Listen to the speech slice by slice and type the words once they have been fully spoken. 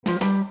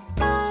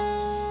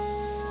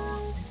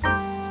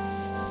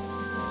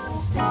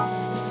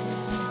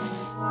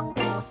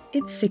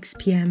It's 6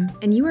 p.m.,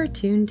 and you are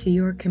tuned to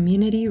your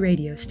community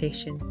radio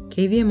station,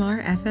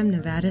 KVMR FM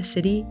Nevada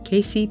City,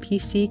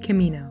 KCPC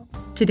Camino.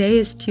 Today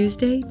is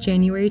Tuesday,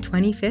 January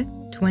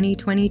 25th,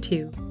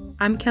 2022.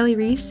 I'm Kelly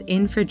Reese,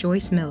 in for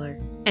Joyce Miller,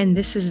 and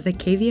this is the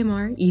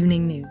KVMR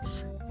Evening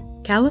News.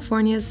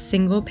 California's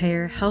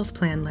single-payer health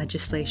plan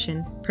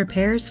legislation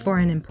prepares for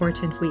an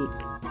important week.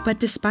 But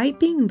despite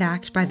being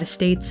backed by the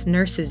state's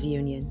nurses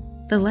union,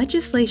 the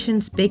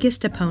legislation's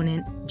biggest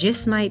opponent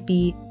just might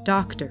be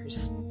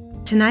doctors.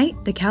 Tonight,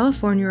 the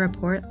California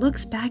Report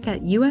looks back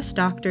at U.S.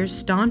 doctors'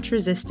 staunch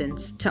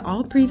resistance to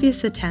all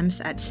previous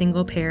attempts at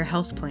single-payer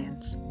health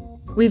plans.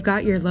 We've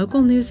got your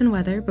local news and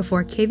weather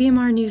before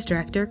KVMR News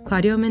Director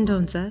Claudio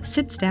Mendonça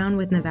sits down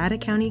with Nevada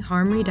County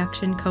Harm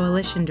Reduction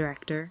Coalition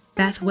Director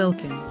Beth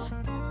Wilkins.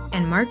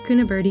 And Mark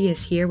Cunaberti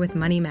is here with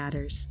Money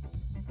Matters.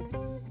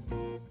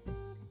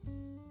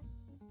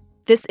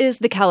 This is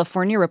the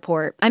California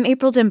Report. I'm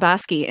April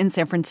Demboski in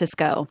San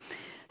Francisco.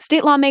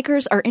 State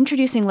lawmakers are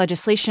introducing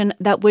legislation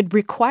that would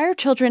require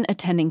children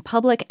attending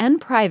public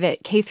and private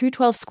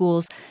K-12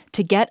 schools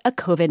to get a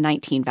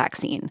COVID-19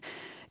 vaccine.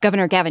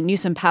 Governor Gavin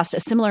Newsom passed a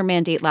similar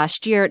mandate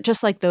last year,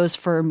 just like those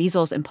for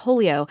measles and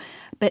polio,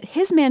 but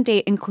his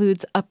mandate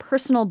includes a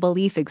personal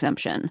belief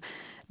exemption.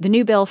 The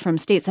new bill from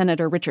State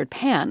Senator Richard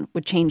Pan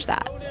would change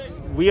that.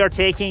 We are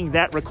taking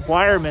that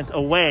requirement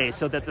away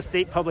so that the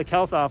state public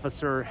health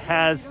officer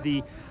has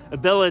the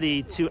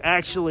ability to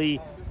actually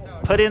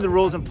put in the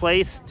rules in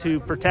place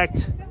to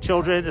protect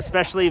children,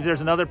 especially if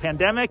there's another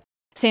pandemic.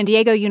 San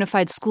Diego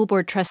Unified School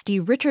Board trustee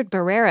Richard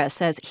Barrera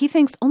says he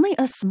thinks only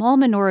a small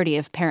minority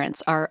of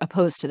parents are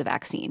opposed to the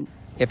vaccine.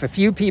 If a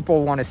few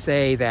people want to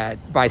say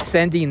that by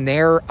sending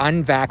their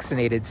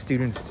unvaccinated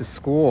students to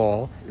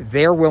school,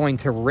 they're willing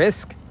to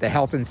risk the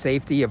health and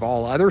safety of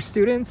all other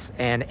students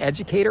and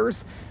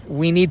educators,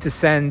 we need to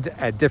send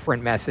a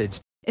different message.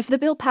 If the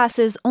bill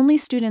passes, only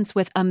students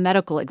with a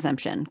medical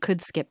exemption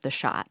could skip the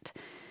shot.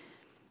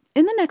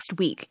 In the next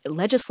week,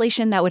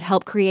 legislation that would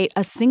help create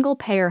a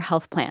single-payer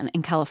health plan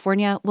in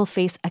California will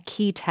face a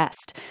key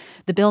test.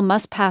 The bill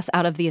must pass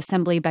out of the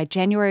Assembly by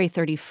January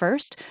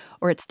 31st,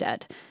 or it's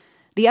dead.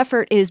 The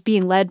effort is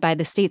being led by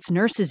the state's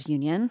nurses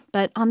union,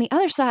 but on the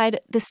other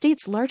side, the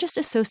state's largest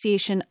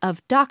association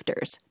of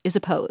doctors is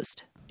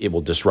opposed. It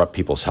will disrupt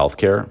people's health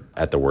care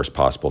at the worst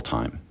possible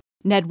time.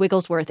 Ned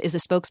Wigglesworth is a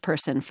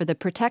spokesperson for the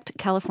Protect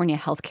California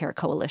Healthcare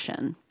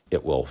Coalition.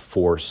 It will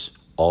force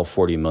all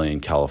 40 million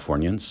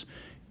Californians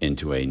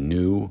into a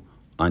new,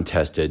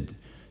 untested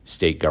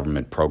state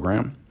government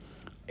program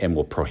and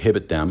will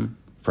prohibit them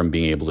from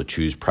being able to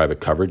choose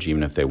private coverage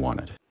even if they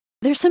wanted.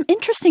 There's some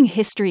interesting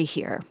history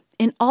here.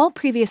 In all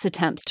previous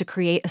attempts to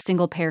create a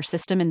single-payer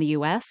system in the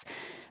U.S.,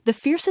 the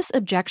fiercest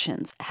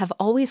objections have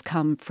always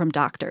come from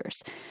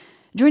doctors.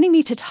 Joining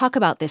me to talk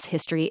about this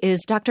history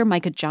is Dr.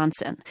 Micah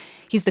Johnson.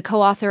 He's the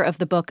co-author of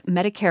the book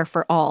Medicare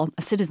for All,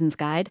 A Citizen's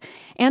Guide,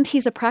 and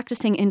he's a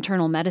practicing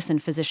internal medicine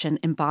physician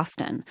in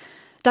Boston.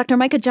 Dr.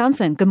 Micah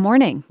Johnson, good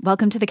morning.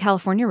 Welcome to the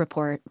California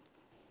Report.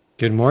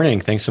 Good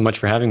morning. Thanks so much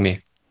for having me.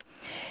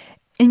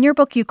 In your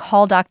book, you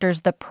call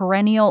doctors the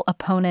perennial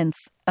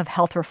opponents of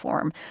health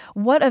reform.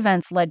 What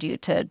events led you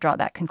to draw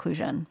that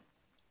conclusion?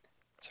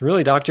 So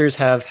really, doctors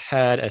have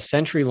had a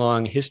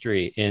century-long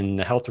history in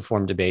the health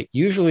reform debate,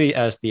 usually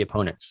as the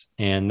opponents.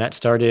 And that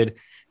started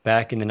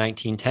back in the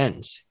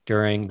 1910s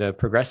during the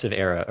progressive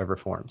era of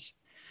reforms.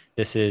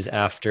 This is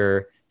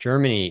after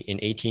Germany in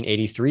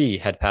 1883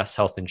 had passed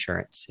health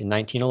insurance. In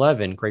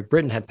 1911, Great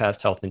Britain had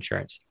passed health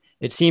insurance.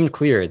 It seemed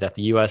clear that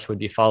the U.S. would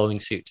be following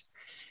suit.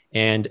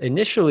 And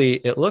initially,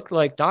 it looked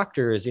like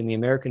doctors in the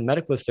American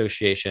Medical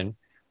Association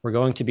were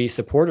going to be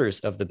supporters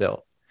of the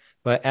bill.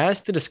 But as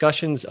the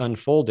discussions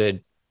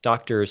unfolded,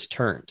 doctors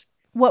turned.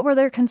 What were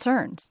their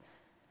concerns?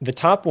 The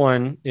top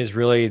one is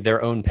really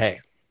their own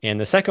pay,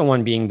 and the second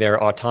one being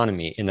their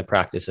autonomy in the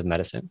practice of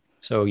medicine.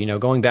 So,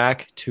 going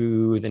back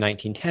to the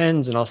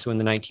 1910s and also in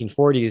the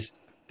 1940s,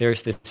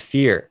 there's this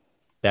fear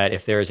that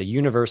if there is a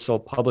universal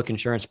public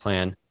insurance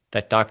plan,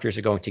 that doctors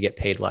are going to get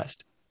paid less.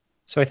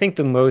 So I think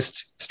the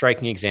most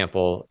striking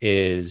example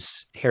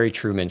is Harry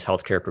Truman's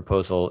healthcare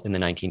proposal in the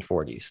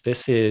 1940s.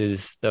 This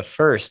is the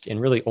first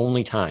and really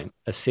only time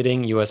a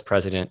sitting U.S.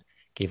 president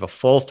gave a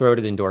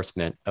full-throated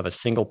endorsement of a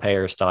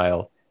single-payer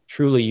style,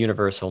 truly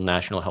universal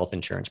national health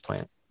insurance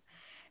plan.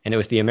 And it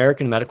was the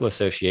American Medical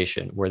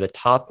Association were the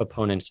top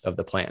opponents of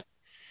the plan.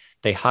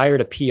 They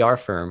hired a PR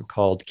firm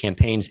called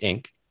Campaigns,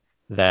 Inc.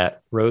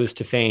 that rose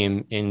to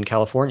fame in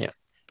California,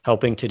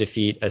 helping to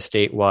defeat a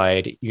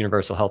statewide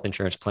universal health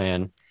insurance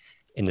plan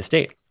in the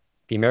state.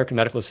 The American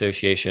Medical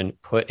Association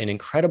put an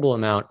incredible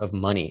amount of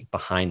money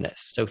behind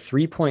this. So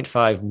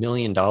 $3.5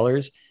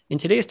 million. In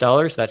today's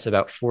dollars, that's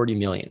about $40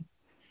 million.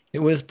 It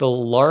was the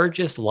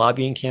largest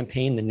lobbying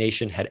campaign the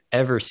nation had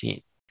ever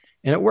seen,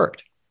 and it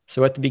worked.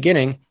 So at the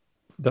beginning,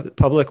 the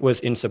public was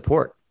in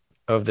support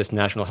of this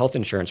national health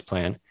insurance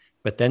plan,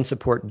 but then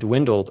support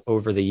dwindled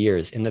over the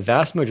years. And the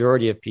vast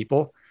majority of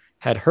people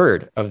had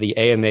heard of the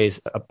AMA's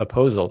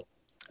opposal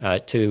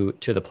to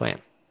the plan.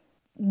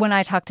 When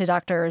I talk to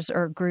doctors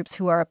or groups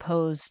who are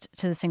opposed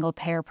to the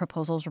single-payer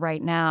proposals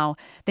right now,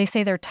 they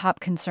say their top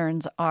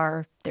concerns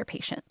are their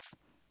patients.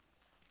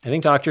 I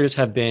think doctors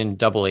have been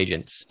double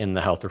agents in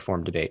the health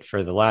reform debate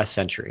for the last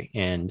century.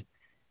 And,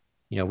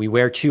 we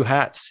wear two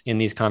hats in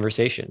these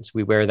conversations.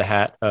 We wear the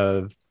hat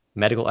of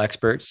medical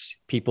experts,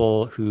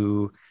 people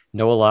who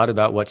know a lot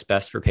about what's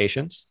best for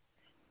patients.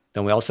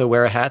 Then we also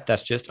wear a hat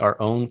that's just our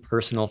own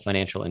personal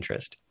financial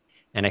interest.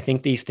 And I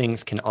think these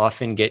things can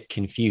often get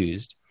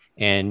confused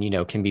and,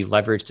 can be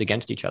leveraged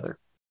against each other.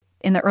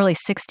 In the early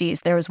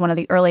 60s, there was one of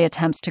the early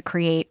attempts to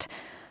create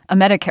a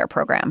Medicare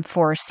program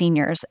for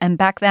seniors. And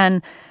back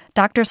then,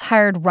 doctors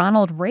hired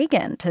Ronald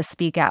Reagan to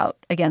speak out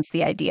against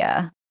the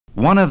idea.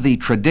 One of the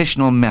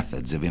traditional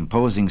methods of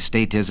imposing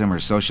statism or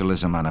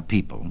socialism on a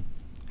people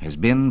has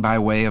been by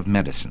way of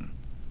medicine.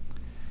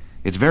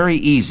 It's very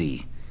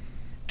easy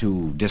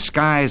to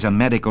disguise a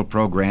medical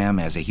program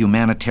as a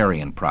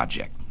humanitarian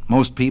project.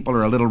 Most people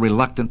are a little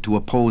reluctant to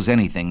oppose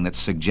anything that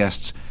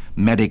suggests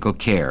medical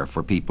care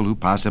for people who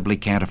possibly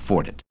can't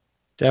afford it.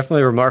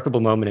 Definitely a remarkable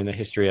moment in the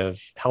history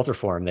of health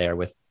reform there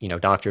with,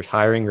 doctors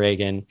hiring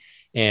Reagan.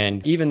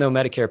 And even though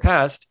Medicare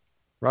passed,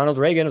 Ronald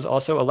Reagan was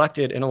also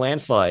elected in a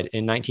landslide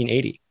in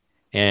 1980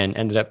 and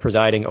ended up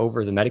presiding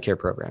over the Medicare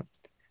program.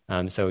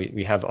 So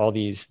we have all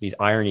these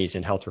ironies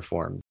in health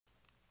reform.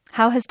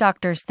 How has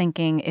doctors'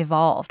 thinking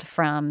evolved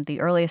from the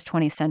earliest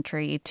 20th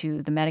century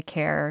to the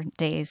Medicare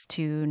days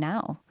to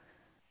now?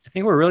 I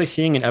think we're really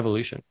seeing an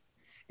evolution.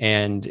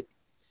 And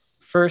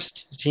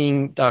first,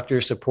 seeing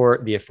doctors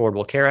support the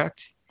Affordable Care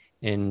Act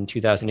in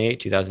 2008,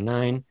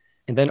 2009.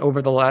 And then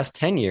over the last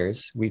 10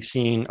 years, we've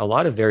seen a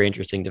lot of very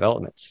interesting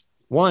developments.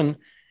 One,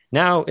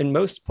 now in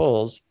most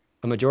polls,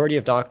 a majority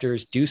of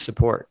doctors do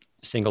support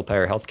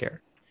single-payer healthcare.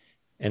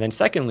 And then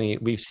secondly,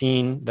 we've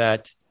seen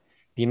that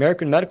the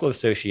American Medical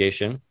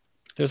Association,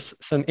 there's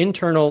some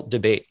internal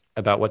debate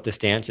about what the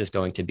stance is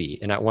going to be.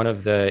 And at one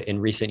of in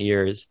recent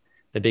years,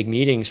 the big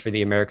meetings for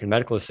the American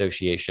Medical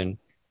Association,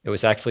 it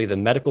was actually the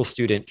medical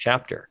student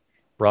chapter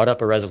brought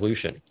up a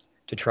resolution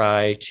to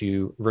try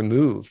to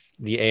remove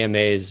the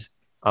AMA's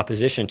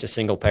opposition to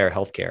single-payer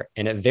healthcare,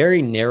 and it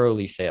very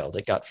narrowly failed.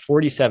 It got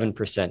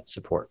 47%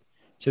 support.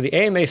 So the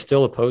AMA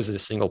still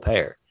opposes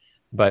single-payer,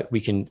 but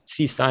we can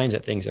see signs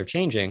that things are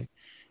changing.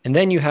 And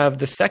then you have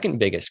the second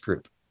biggest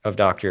group of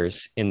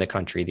doctors in the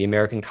country, the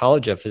American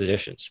College of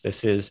Physicians.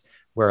 This is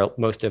where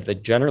most of the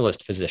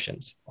generalist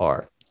physicians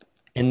are.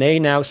 And they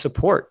now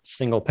support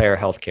single-payer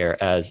healthcare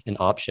as an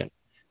option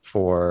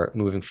for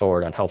moving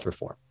forward on health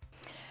reform.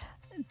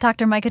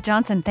 Dr. Micah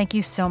Johnson, thank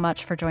you so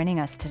much for joining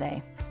us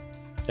today.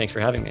 Thanks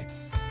for having me.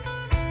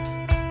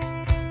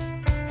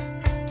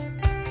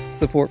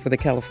 Support for the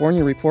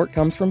California Report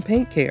comes from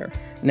Paint Care,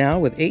 now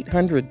with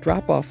 800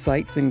 drop-off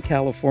sites in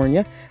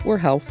California where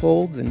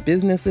households and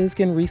businesses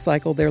can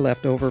recycle their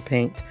leftover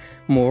paint.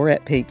 More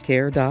at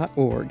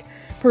paintcare.org.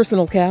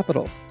 Personal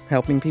Capital,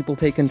 helping people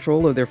take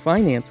control of their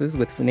finances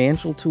with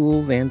financial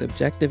tools and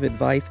objective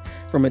advice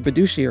from a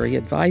fiduciary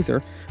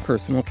advisor,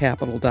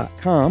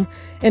 personalcapital.com,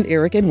 and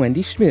Eric and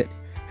Wendy Schmidt,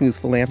 whose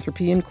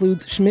philanthropy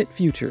includes Schmidt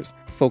Futures,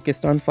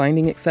 focused on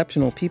finding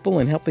exceptional people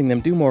and helping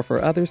them do more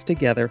for others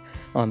together,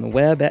 on the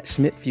web at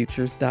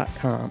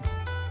schmidtfutures.com.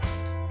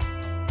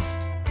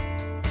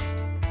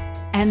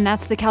 And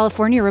that's the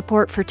California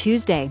Report for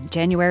Tuesday,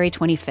 January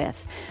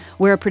 25th.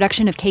 We're a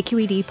production of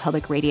KQED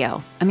Public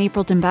Radio. I'm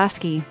April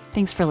Dembaski.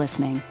 Thanks for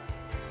listening.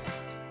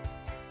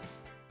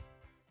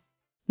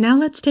 Now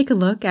let's take a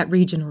look at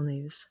regional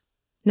news.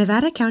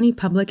 Nevada County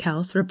Public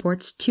Health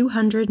reports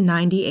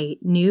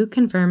 298 new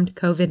confirmed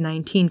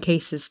COVID-19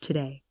 cases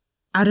today.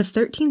 Out of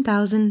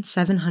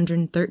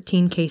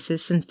 13,713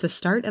 cases since the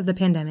start of the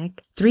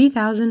pandemic,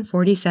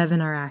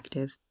 3,047 are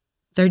active.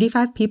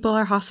 35 people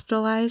are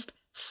hospitalized,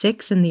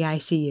 6 in the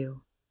ICU.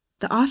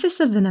 The Office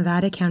of the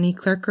Nevada County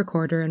Clerk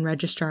Recorder and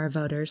Registrar of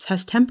Voters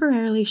has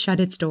temporarily shut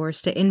its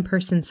doors to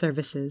in-person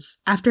services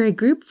after a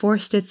group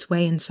forced its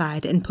way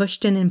inside and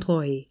pushed an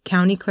employee,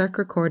 County Clerk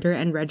Recorder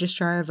and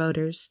Registrar of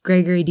Voters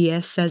Gregory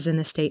Diaz says in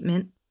a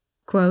statement,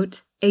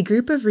 quote, "A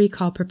group of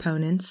recall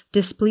proponents,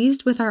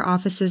 displeased with our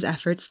office's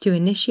efforts to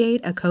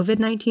initiate a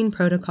COVID-19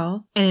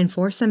 protocol and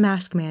enforce a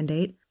mask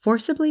mandate,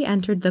 forcibly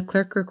entered the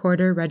Clerk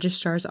Recorder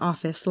Registrar's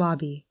office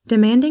lobby,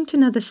 demanding to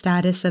know the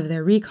status of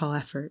their recall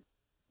effort.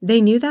 They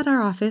knew that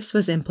our office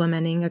was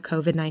implementing a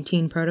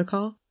COVID-19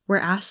 protocol, were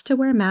asked to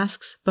wear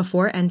masks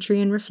before entry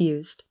and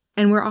refused,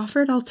 and were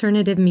offered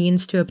alternative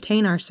means to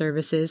obtain our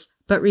services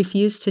but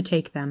refused to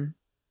take them.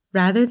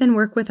 Rather than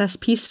work with us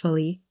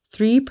peacefully,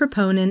 3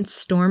 proponents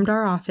stormed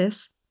our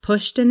office,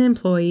 pushed an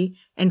employee,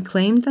 and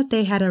claimed that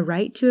they had a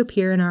right to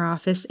appear in our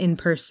office in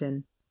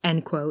person,"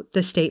 end quote,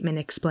 the statement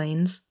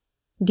explains.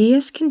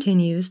 Diaz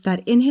continues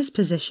that in his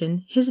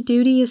position, his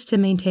duty is to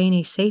maintain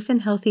a safe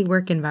and healthy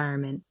work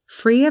environment,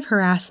 free of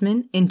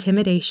harassment,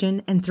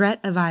 intimidation, and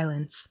threat of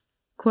violence.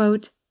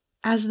 Quote,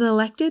 "As the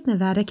elected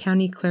Nevada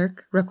County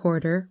Clerk,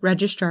 Recorder,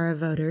 Registrar of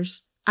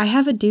Voters, I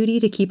have a duty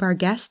to keep our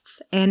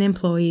guests and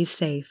employees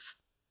safe.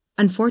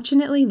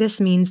 Unfortunately, this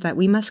means that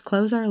we must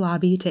close our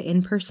lobby to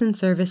in-person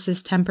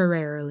services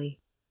temporarily.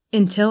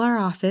 until our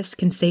office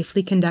can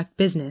safely conduct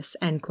business,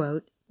 end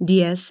quote,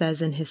 Diaz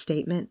says in his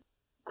statement.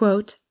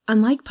 Quote,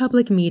 unlike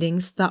public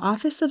meetings, the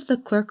office of the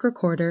clerk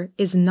recorder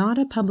is not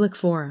a public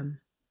forum.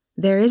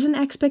 There is an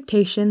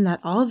expectation that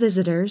all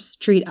visitors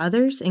treat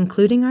others,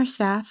 including our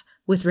staff,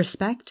 with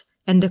respect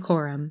and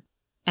decorum,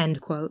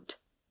 end quote.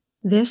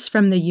 This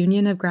from the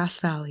Union of Grass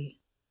Valley.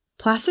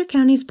 Placer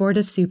County's Board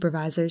of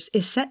Supervisors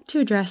is set to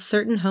address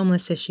certain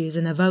homeless issues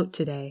in a vote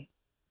today.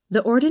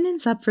 The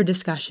ordinance up for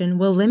discussion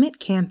will limit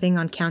camping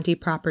on county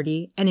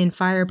property and in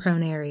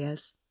fire-prone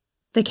areas.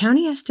 The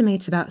county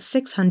estimates about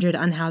 600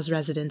 unhoused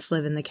residents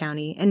live in the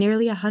county, and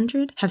nearly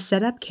 100 have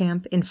set up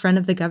camp in front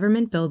of the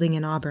government building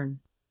in Auburn.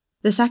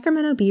 The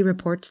Sacramento Bee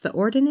reports the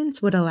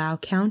ordinance would allow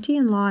county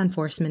and law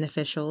enforcement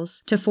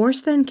officials to force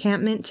the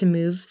encampment to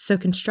move so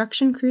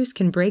construction crews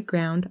can break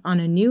ground on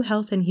a new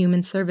Health and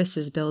Human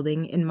Services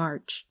building in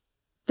March.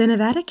 The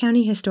Nevada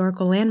County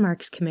Historical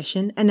Landmarks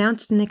Commission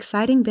announced an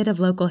exciting bit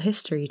of local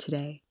history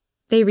today.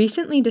 They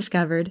recently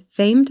discovered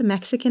famed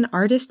Mexican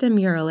artist and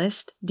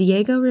muralist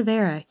Diego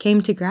Rivera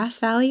came to Grass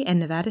Valley and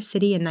Nevada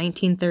City in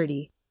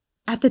 1930.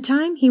 At the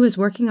time, he was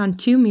working on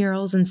 2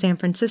 murals in San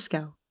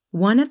Francisco,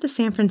 one at the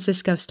San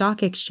Francisco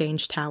Stock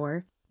Exchange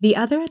Tower, the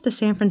other at the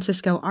San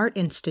Francisco Art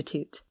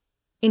Institute.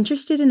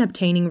 Interested in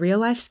obtaining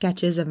real-life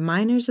sketches of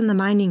miners in the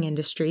mining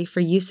industry for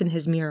use in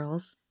his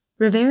murals,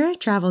 Rivera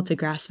traveled to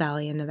Grass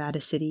Valley and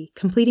Nevada City,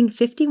 completing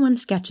 51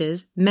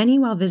 sketches, many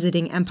while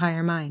visiting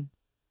Empire Mine.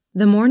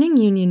 The Morning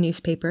Union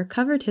newspaper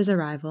covered his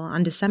arrival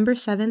on December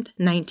 7,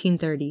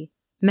 1930,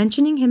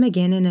 mentioning him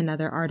again in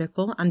another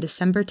article on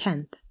December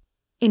 10th.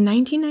 In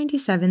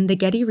 1997, the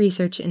Getty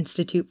Research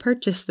Institute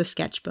purchased the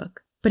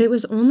sketchbook, but it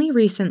was only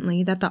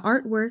recently that the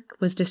artwork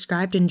was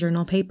described in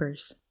journal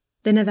papers.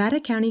 The Nevada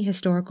County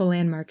Historical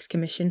Landmarks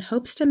Commission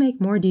hopes to make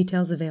more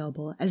details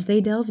available as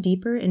they delve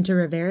deeper into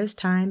Rivera's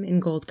time in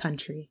Gold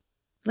Country.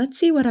 Let's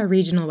see what our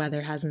regional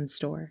weather has in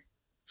store.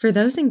 For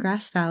those in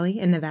Grass Valley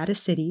and Nevada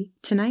City,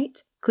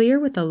 tonight, clear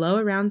with a low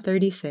around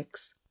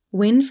 36.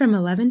 Wind from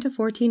 11 to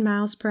 14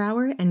 miles per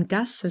hour and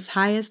gusts as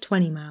high as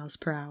 20 miles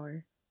per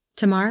hour.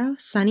 Tomorrow,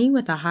 sunny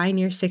with a high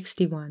near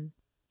 61.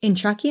 In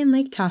Truckee and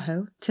Lake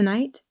Tahoe,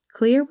 tonight,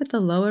 clear with a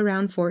low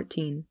around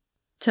 14.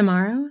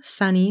 Tomorrow,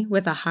 sunny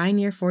with a high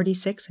near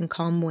 46 and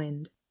calm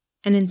wind.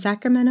 And in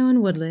Sacramento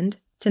and Woodland,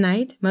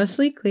 tonight,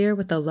 mostly clear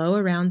with a low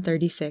around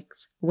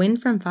 36.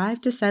 Wind from 5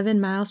 to 7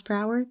 miles per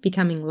hour,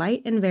 becoming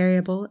light and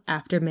variable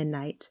after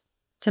midnight.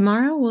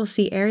 Tomorrow, we'll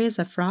see areas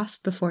of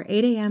frost before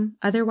 8 a.m.,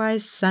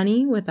 otherwise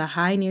sunny with a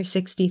high near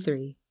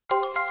 63.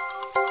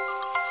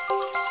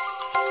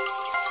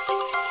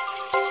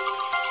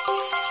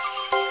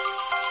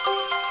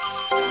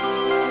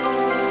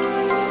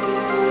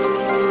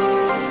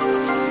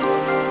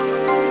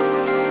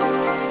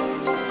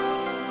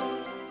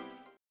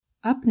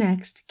 Up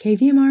next,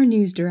 KVMR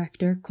News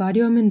Director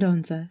Claudio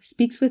Mendonza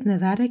speaks with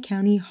Nevada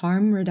County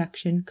Harm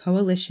Reduction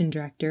Coalition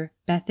Director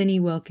Bethany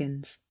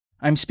Wilkins.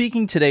 I'm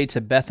speaking today to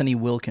Bethany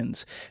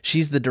Wilkins.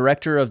 She's the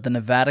director of the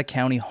Nevada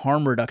County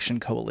Harm Reduction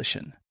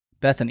Coalition.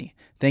 Bethany,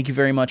 thank you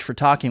very much for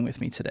talking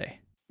with me today.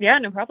 Yeah,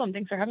 no problem.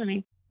 Thanks for having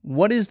me.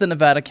 What is the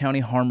Nevada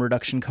County Harm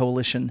Reduction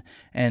Coalition,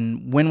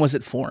 and when was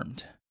it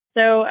formed?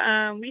 So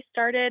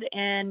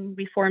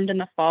we formed in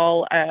the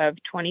fall of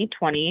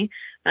 2020,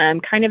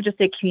 kind of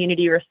just a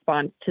community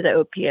response to the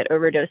opiate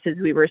overdoses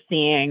we were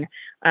seeing,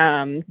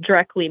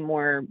 directly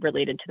more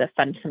related to the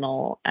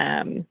fentanyl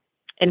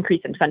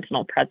increase in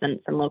fentanyl presence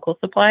in local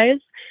supplies.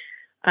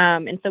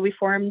 And so we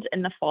formed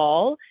in the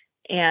fall,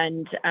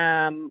 and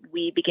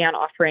we began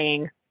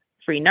offering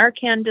free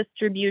Narcan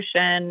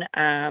distribution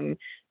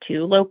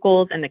to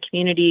locals in the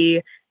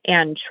community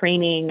and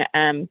training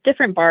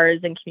different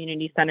bars and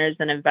community centers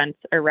and events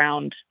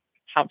around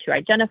how to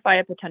identify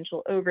a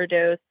potential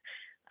overdose,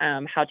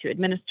 how to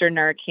administer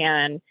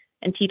Narcan,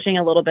 and teaching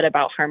a little bit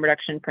about harm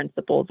reduction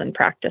principles and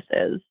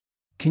practices.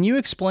 Can you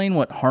explain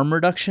what harm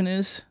reduction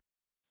is?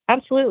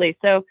 Absolutely.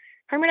 So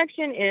harm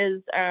reduction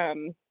is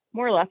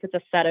more or less it's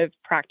a set of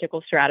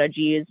practical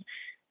strategies,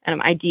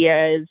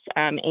 ideas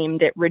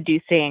aimed at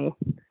reducing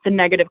the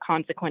negative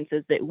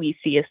consequences that we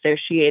see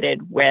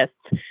associated with,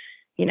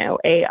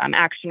 a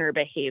action or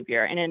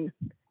behavior. And in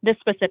this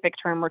specific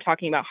term, we're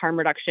talking about harm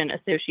reduction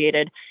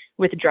associated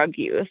with drug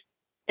use.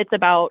 It's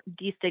about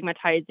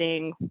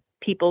destigmatizing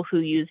people who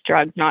use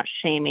drugs, not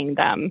shaming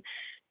them.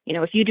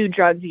 If you do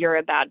drugs, you're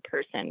a bad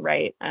person,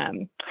 right?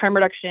 Harm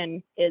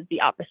reduction is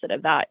the opposite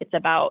of that. It's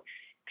about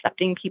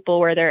accepting people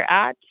where they're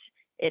at.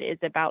 It is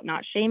about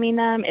not shaming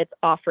them. It's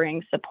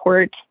offering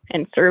support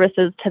and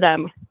services to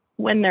them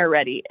when they're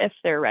ready, if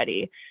they're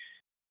ready.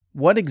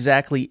 What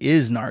exactly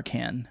is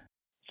Narcan?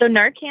 So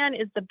Narcan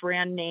is the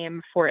brand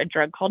name for a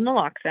drug called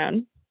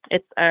naloxone.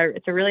 It's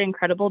a really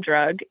incredible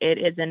drug. It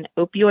is an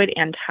opioid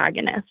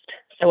antagonist.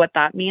 So what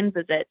that means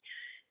is it's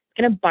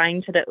going to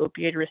bind to the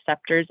opioid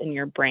receptors in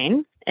your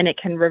brain, and it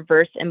can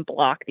reverse and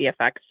block the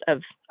effects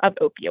of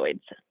opioids,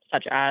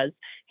 such as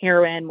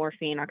heroin,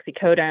 morphine,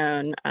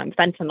 oxycodone,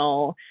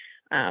 fentanyl.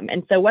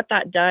 And so what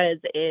that does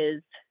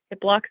is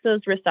it blocks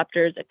those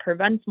receptors. It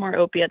prevents more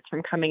opiates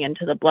from coming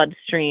into the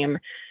bloodstream.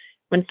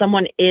 when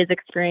someone is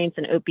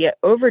experiencing an opiate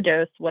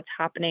overdose, what's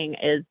happening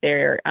is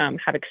they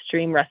have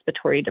extreme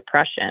respiratory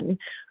depression.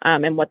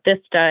 And what this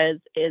does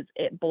is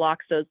it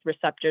blocks those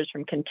receptors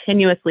from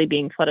continuously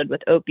being flooded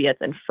with opiates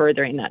and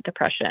furthering that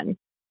depression.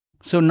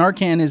 So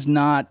Narcan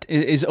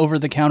is over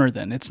the counter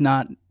then. It's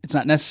not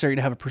necessary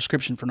to have a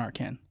prescription for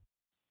Narcan.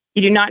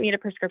 You do not need a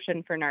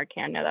prescription for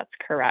Narcan. No, that's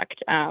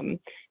correct.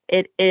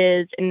 It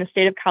is in the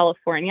state of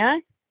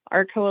California.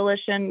 Our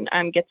coalition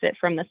gets it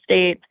from the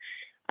state.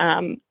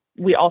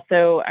 We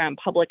also,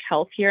 public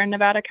health here in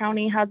Nevada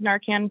County has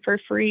Narcan for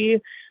free,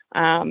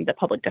 the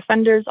public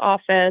defender's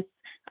office.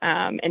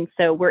 And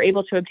so we're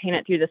able to obtain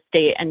it through the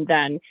state and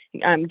then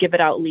give it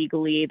out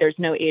legally. There's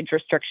no age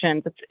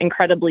restrictions. It's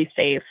incredibly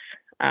safe.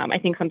 I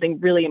think something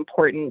really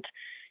important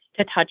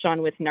to touch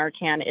on with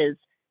Narcan is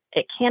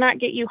it cannot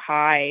get you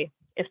high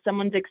if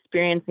someone's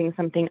experiencing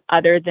something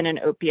other than an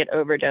opiate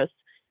overdose.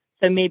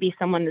 So maybe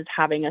someone is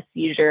having a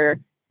seizure,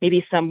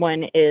 maybe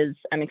someone is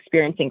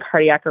experiencing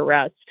cardiac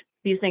arrest.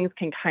 These things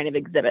can kind of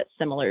exhibit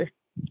similar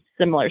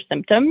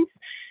symptoms.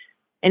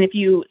 And if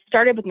you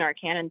started with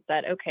Narcan and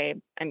said, okay,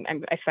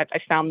 I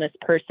found this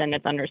person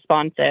that's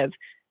unresponsive,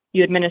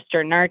 you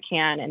administer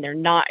Narcan and they're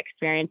not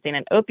experiencing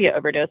an opiate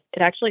overdose,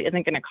 it actually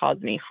isn't going to cause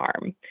any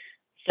harm.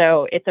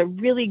 So it's a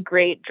really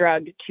great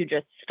drug to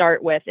just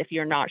start with if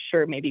you're not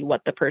sure maybe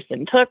what the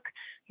person took,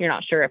 you're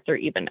not sure if they're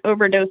even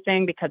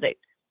overdosing, because it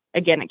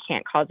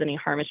can't cause any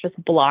harm. It's just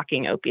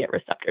blocking opiate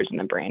receptors in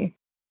the brain.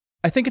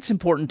 I think it's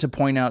important to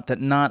point out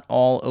that not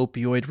all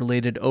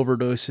opioid-related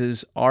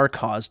overdoses are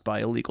caused by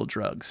illegal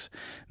drugs.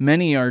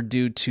 Many are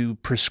due to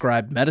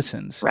prescribed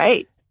medicines.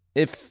 Right.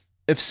 If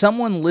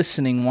someone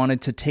listening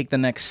wanted to take the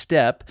next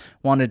step,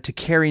 wanted to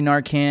carry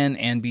Narcan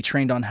and be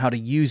trained on how to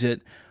use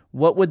it,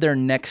 what would their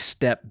next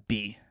step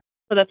be?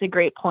 So that's a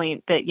great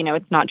point that,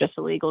 it's not just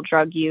illegal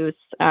drug use.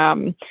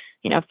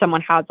 If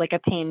someone has like a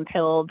pain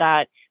pill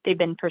that they've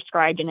been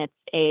prescribed and it's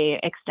a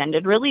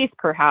extended release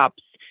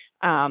perhaps,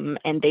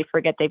 and they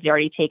forget they've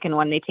already taken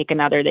one, they take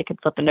another, they could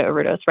slip into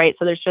overdose, right?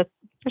 So there's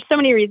so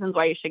many reasons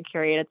why you should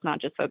carry it. It's not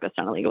just focused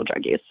on illegal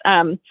drug use.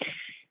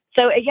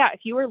 If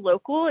you were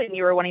local and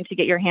you were wanting to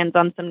get your hands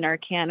on some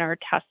Narcan or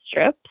test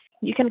strips,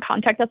 you can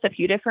contact us a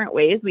few different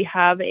ways. We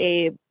have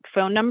a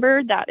phone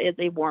number that is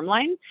a warm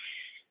line.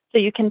 So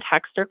you can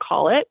text or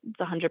call it. It's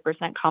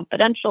 100%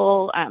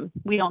 confidential.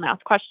 We don't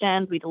ask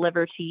questions. We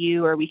deliver to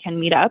you, or we can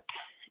meet up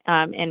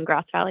in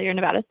Grass Valley or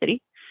Nevada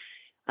City.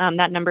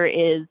 That number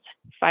is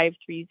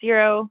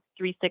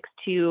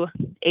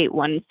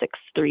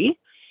 530-362-8163.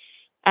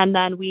 And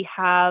then we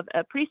have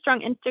a pretty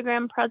strong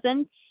Instagram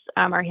presence.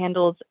 Our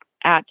handle's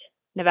at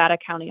Nevada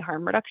County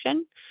Harm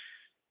Reduction.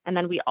 And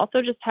then we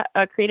also just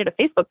created a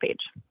Facebook page.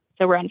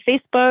 So we're on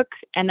Facebook,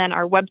 and then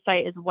our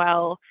website as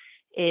well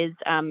is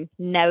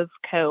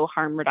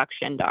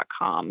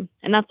nevcoharmreduction.com.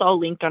 And that's all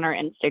linked on our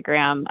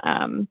Instagram.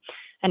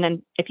 And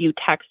then if you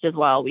text as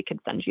well, we could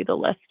send you the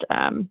list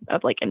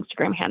of like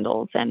Instagram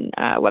handles and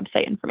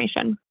website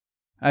information.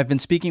 I've been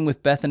speaking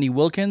with Bethany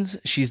Wilkins.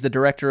 She's the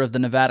director of the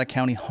Nevada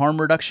County Harm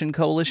Reduction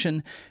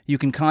Coalition. You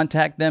can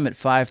contact them at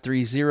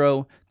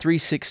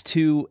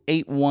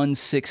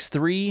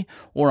 530-362-8163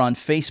 or on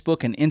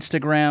Facebook and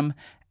Instagram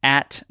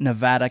at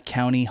Nevada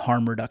County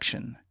Harm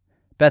Reduction.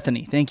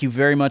 Bethany, thank you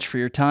very much for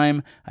your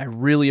time. I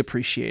really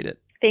appreciate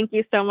it. Thank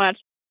you so much.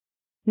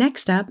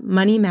 Next up,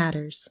 Money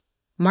Matters.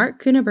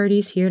 Mark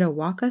Cunaberti's here to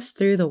walk us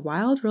through the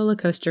wild roller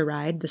coaster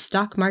ride the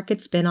stock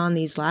market's been on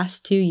these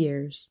last 2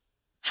 years.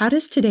 How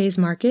does today's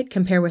market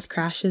compare with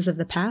crashes of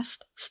the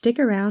past? Stick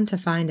around to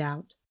find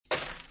out.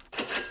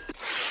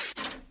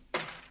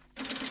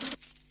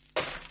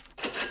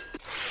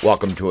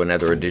 Welcome to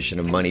another edition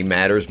of Money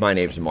Matters. My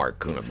name's Mark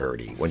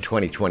Cunaberti. When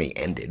 2020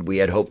 ended, we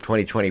had hoped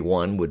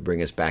 2021 would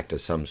bring us back to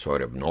some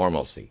sort of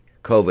normalcy.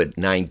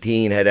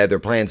 COVID-19 had other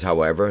plans,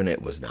 however, and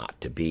it was not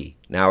to be.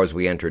 Now as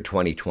we enter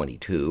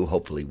 2022,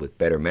 hopefully with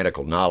better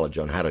medical knowledge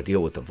on how to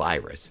deal with the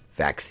virus,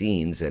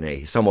 vaccines, and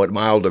a somewhat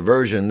milder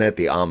version that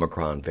the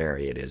Omicron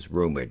variant is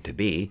rumored to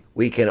be,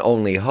 we can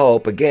only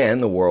hope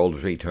again the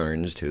world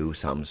returns to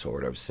some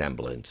sort of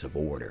semblance of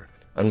order.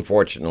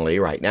 Unfortunately,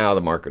 right now,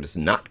 the market is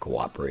not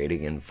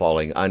cooperating and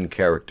falling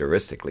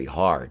uncharacteristically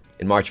hard.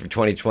 In March of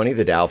 2020,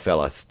 the Dow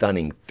fell a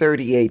stunning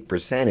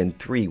 38% in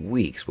 3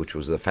 weeks, which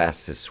was the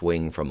fastest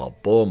swing from a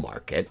bull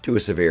market to a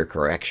severe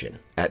correction.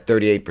 At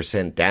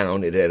 38%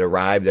 down, it had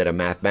arrived at a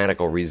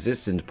mathematical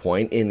resistance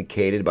point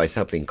indicated by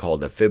something called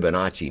the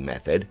Fibonacci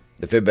method.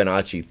 The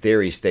Fibonacci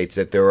theory states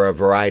that there are a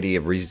variety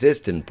of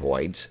resistance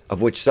points,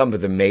 of which some of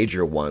the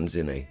major ones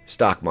in a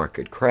stock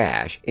market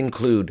crash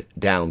include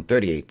down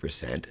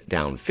 38%,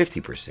 down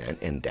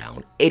 50%, and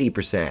down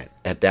 80%.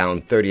 At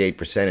down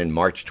 38% in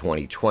March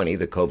 2020,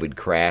 the COVID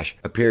crash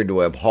appeared to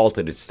have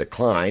halted its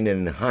decline,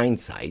 and in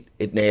hindsight,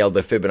 it nailed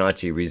the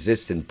Fibonacci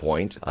resistance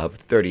point of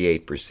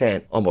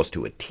 38% almost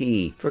to a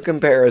T. For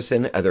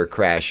comparison, other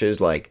crashes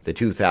like the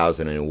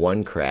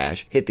 2001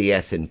 crash hit the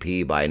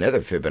S&P by another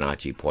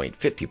Fibonacci point,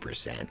 50%.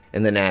 50%,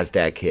 and the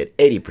Nasdaq hit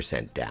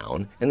 80%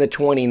 down, and the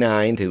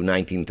 29 to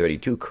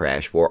 1932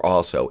 crash were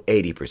also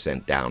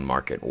 80% down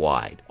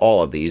market-wide.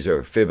 All of these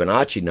are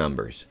Fibonacci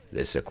numbers.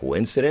 This a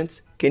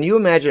coincidence? Can you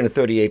imagine a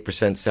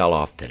 38%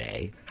 sell-off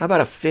today? How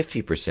about a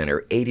 50%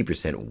 or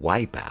 80%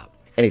 wipeout?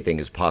 Anything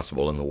is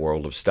possible in the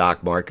world of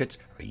stock markets.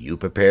 Are you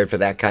prepared for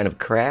that kind of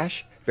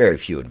crash? Very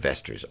few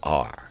investors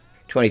are.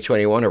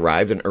 2021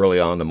 arrived, and early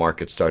on the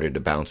market started to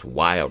bounce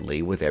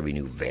wildly with every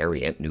new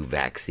variant, new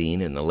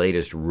vaccine, and the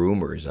latest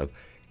rumors of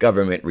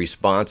government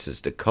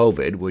responses to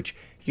COVID, which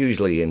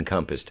usually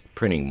encompassed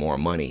printing more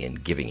money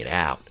and giving it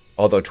out.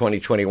 Although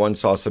 2021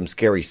 saw some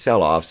scary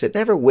sell-offs, it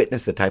never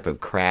witnessed the type of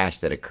crash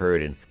that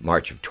occurred in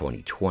March of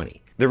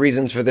 2020. The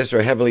reasons for this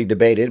are heavily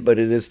debated, but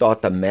it is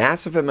thought the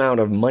massive amount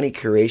of money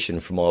creation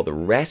from all the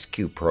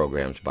rescue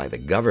programs by the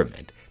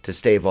government to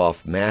stave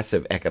off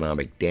massive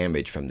economic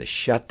damage from the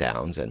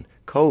shutdowns and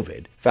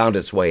COVID found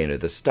its way into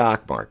the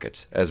stock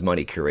markets, as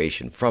money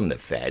curation from the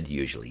Fed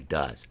usually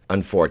does.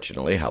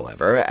 Unfortunately,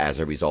 however, as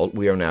a result,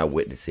 we are now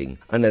witnessing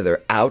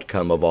another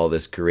outcome of all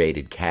this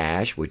created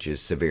cash, which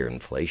is severe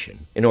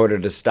inflation. In order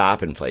to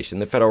stop inflation,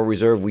 the Federal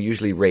Reserve will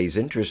usually raise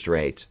interest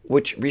rates,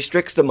 which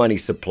restricts the money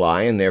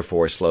supply and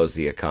therefore slows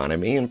the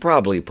economy and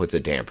probably puts a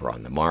damper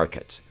on the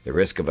markets. The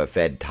risk of a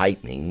Fed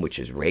tightening, which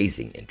is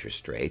raising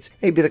interest rates,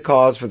 may be the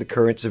cause for the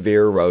current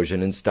severe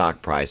erosion in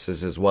stock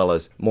prices, as well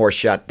as more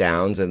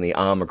shutdowns and the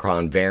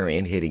Omicron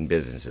variant hitting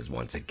businesses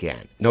once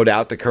again. No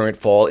doubt the current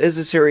fall is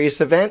a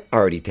serious event,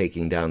 already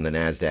taking down the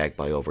Nasdaq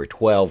by over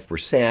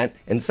 12%,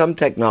 and some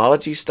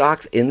technology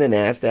stocks in the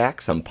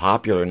Nasdaq, some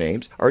popular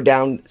names, are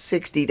down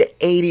 60 to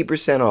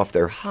 80% off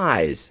their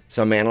highs.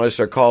 Some analysts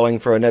are calling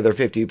for another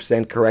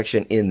 50%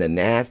 correction in the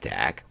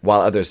Nasdaq,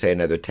 while others say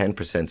another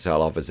 10%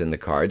 sell-off is in the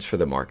cards for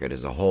the market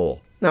as a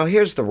whole. Now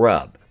here's the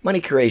rub. Money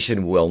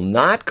creation will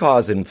not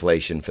cause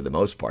inflation for the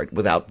most part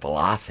without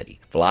velocity.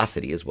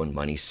 Velocity is when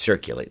money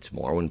circulates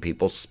more, when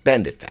people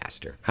spend it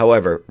faster.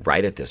 However,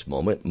 right at this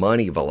moment,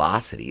 money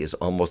velocity is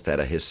almost at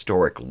a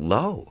historic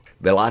low.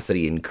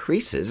 Velocity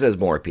increases as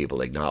more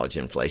people acknowledge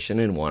inflation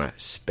and want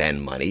to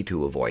spend money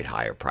to avoid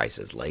higher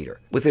prices later.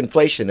 With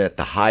inflation at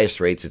the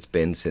highest rates it's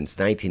been since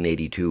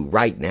 1982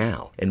 right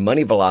now, and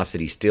money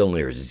velocity still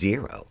near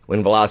zero,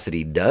 when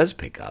velocity does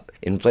pick up,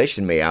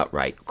 inflation may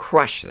outright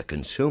crush the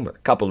consumer.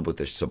 Coupled with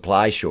the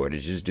supply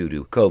shortages due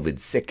to COVID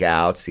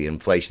sick-outs, the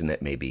inflation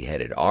that may be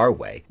headed our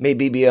way may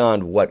be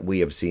beyond what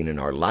we have seen in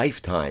our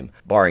lifetime,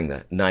 barring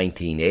the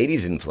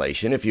 1980s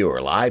inflation if you were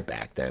alive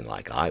back then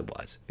like I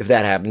was. If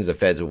that happens, the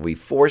Feds will be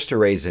forced to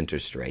raise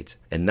interest rates,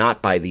 and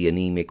not by the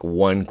anemic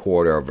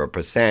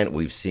 0.25%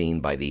 we've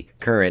seen by the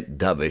current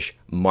dovish,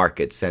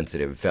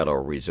 market-sensitive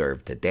Federal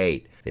Reserve to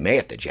date. They may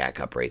have to jack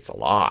up rates a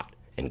lot,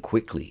 and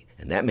quickly,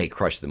 and that may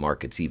crush the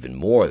markets even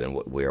more than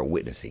what we are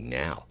witnessing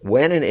now.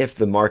 When and if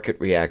the market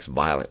reacts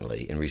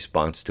violently in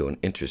response to an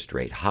interest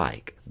rate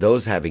hike,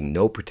 those having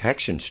no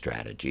protection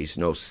strategies,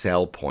 no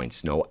sell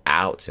points, no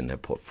outs in their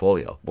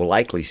portfolio will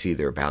likely see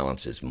their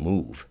balances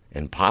move,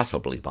 and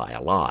possibly by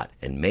a lot,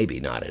 and maybe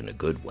not in a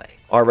good way.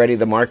 Already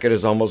the market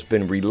has almost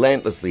been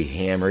relentlessly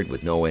hammered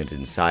with no end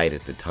in sight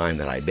at the time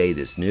that I made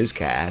this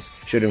newscast.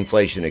 Should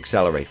inflation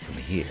accelerate from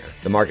here,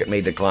 the market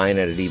may decline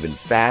at an even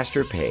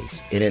faster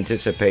pace in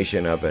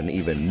anticipation of an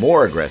even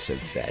more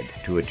aggressive Fed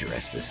to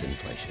address this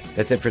inflation.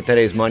 That's it for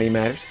today's Money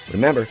Matters.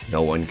 Remember,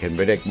 no one can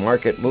predict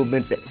market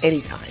movements at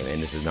any time,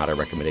 and this is not a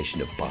recommendation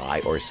to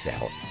buy or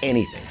sell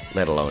anything,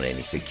 let alone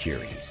any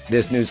securities.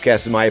 This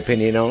newscast is my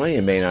opinion only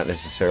and may not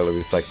necessarily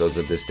reflect those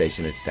of this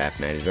station, its staff,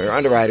 management, or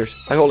underwriters.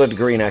 I hold a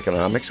degree in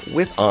economics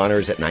with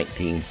honors at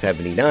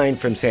 1979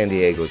 from San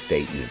Diego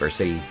State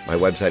University. My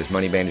website is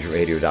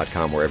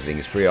moneymanagementradio.com, where everything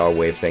is free. Our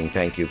way of saying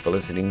thank you for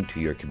listening to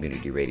your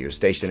community radio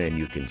station, and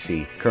you can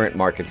see current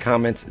market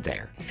comments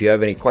there. If you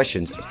have any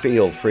questions,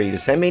 feel free to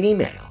send me an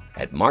email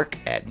at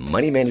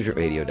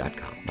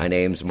mark@moneymanagementradio.com. My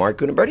name's Mark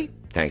Cunaberti.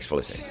 Thanks for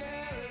listening.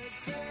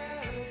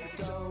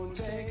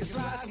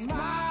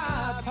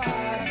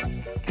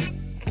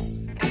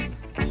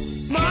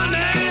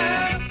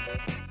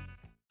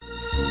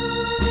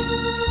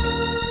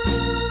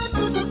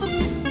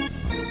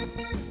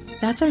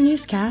 That's our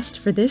newscast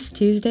for this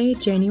Tuesday,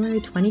 January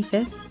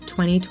 25th,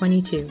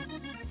 2022.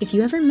 If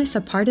you ever miss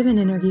a part of an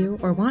interview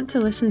or want to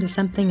listen to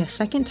something a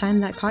second time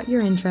that caught your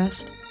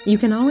interest, you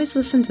can always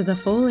listen to the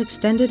full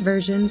extended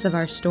versions of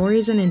our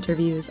stories and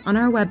interviews on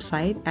our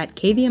website at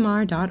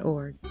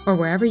kvmr.org or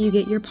wherever you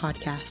get your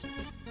podcasts.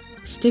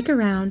 Stick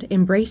around,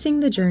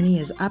 Embracing the Journey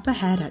is up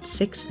ahead at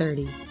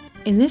 6:30.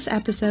 In this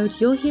episode,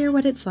 you'll hear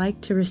what it's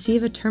like to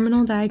receive a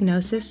terminal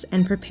diagnosis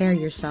and prepare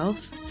yourself,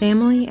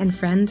 family, and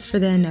friends for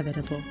the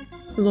inevitable.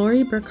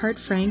 Lori Burkhart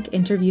Frank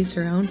interviews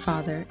her own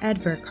father,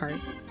 Ed Burkhart,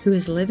 who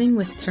is living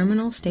with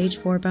terminal stage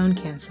 4 bone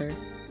cancer.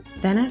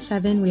 Then at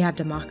 7, we have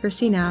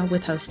Democracy Now!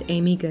 With host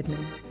Amy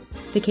Goodman.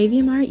 The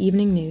KVMR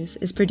Evening News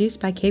is produced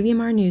by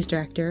KVMR News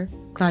Director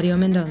Claudio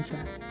Mendonça.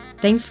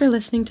 Thanks for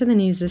listening to the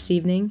news this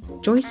evening.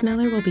 Joyce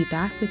Miller will be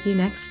back with you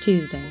next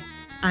Tuesday.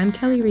 I'm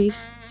Kelly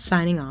Reese,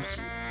 signing off.